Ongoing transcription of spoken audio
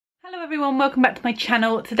Hello everyone, welcome back to my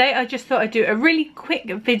channel. Today I just thought I'd do a really quick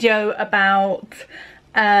video about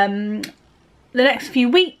the next few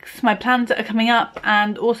weeks, my plans that are coming up,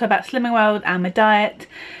 and also about Slimming World and my diet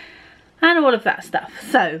and all of that stuff.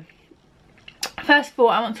 So first of all,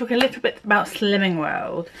 I want to talk a little bit about Slimming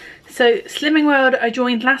World. So Slimming World I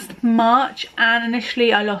joined last March, and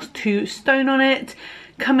initially I lost 2 stone on it.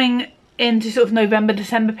 Coming into sort of November,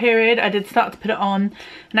 December period, I did start to put it on,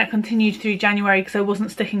 and that continued through January because I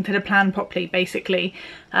wasn't sticking to the plan properly, basically.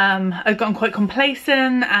 I've gotten quite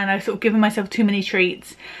complacent and I've sort of given myself too many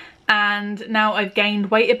treats, and now I've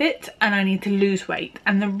gained weight a bit and I need to lose weight.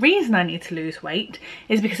 And the reason I need to lose weight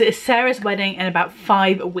is because it is Sarah's wedding in about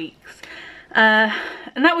 5 weeks. And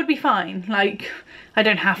that would be fine. Like, I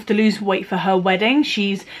don't have to lose weight for her wedding.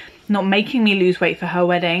 She's not making me lose weight for her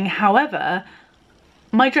wedding. However,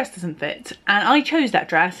 my dress doesn't fit, and I chose that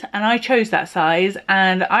dress and I chose that size,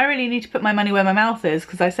 and I really need to put my money where my mouth is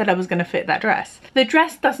because I said I was going to fit that dress. The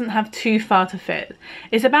dress doesn't have too far to fit.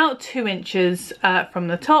 It's about 2 inches from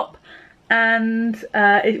the top, and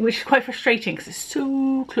which is quite frustrating because it's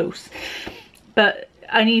so close. But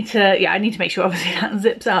I need to make sure obviously that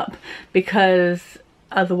zips up, because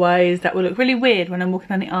otherwise that will look really weird when I'm walking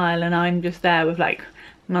down the aisle and I'm just there with like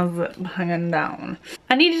my zip hanging down.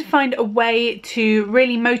 I needed to find a way to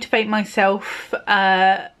really motivate myself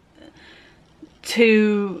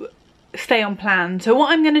to stay on plan. So what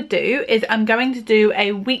I'm going to do is I'm going to do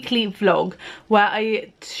a weekly vlog where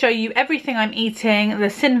I show you everything I'm eating, the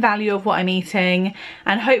sin value of what I'm eating,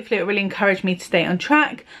 and hopefully it will really encourage me to stay on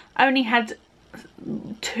track. I only had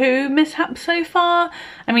 2 mishaps so far.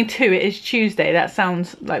 I mean 2, it is Tuesday, that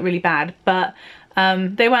sounds like really bad, but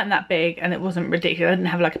they weren't that big and it wasn't ridiculous. I didn't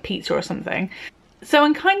have like a pizza or something. So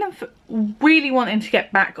I'm kind of really wanting to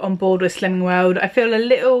get back on board with Slimming World. I feel a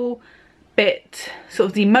little bit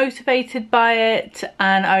sort of demotivated by it,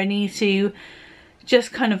 and I need to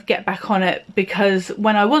just kind of get back on it, because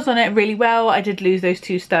when I was on it really well, I did lose those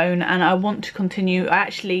 2 stone, and I want to continue. I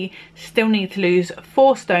actually still need to lose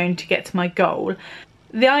 4 stone to get to my goal.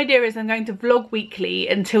 The idea is I'm going to vlog weekly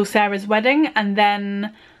until Sarah's wedding, and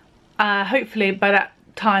then hopefully by that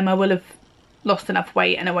time I will have lost enough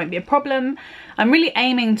weight and it won't be a problem. I'm really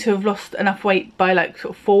aiming to have lost enough weight by like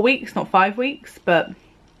sort of 4 weeks, not 5 weeks, but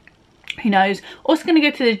who knows. Also going to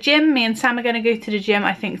go to the gym. Me and Sam are going to go to the gym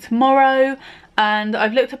I think tomorrow, and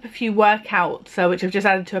I've looked up a few workouts which I've just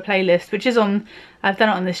added to a playlist, which is on, I've done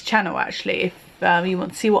it on this channel actually, if you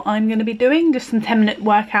want to see what I'm going to be doing. Just some 10-minute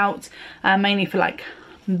workouts, mainly for like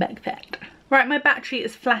back fat. Right, my battery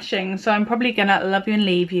is flashing, so I'm probably gonna love you and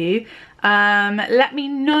leave you. Let me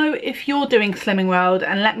know if you're doing Slimming World,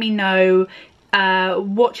 and let me know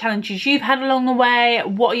what challenges you've had along the way.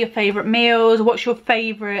 What are your favourite meals? What's your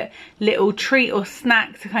favourite little treat or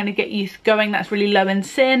snack to kind of get you going that's really low in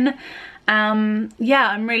sin? Yeah,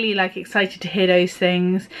 I'm really like excited to hear those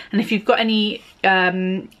things. And if you've got any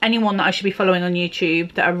anyone that I should be following on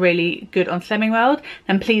YouTube that are really good on Slimming World,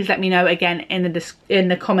 then please let me know again in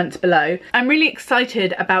the comments below. I'm really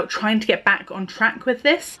excited about trying to get back on track with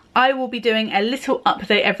this. I will be doing a little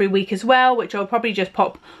update every week as well, which I'll probably just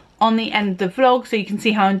pop on the end of the vlog so you can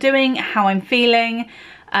see how I'm doing, how I'm feeling.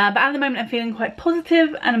 But at the moment I'm feeling quite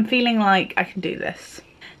positive, and I'm feeling like I can do this.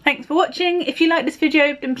 Thanks for watching. If you like this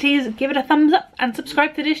video, then please give it a thumbs up and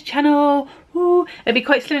subscribe to this channel. Ooh, it'll be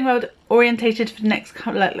quite Slimming World orientated for the next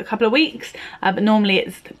couple of weeks, but normally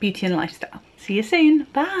it's beauty and lifestyle. See you soon.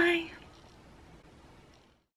 Bye.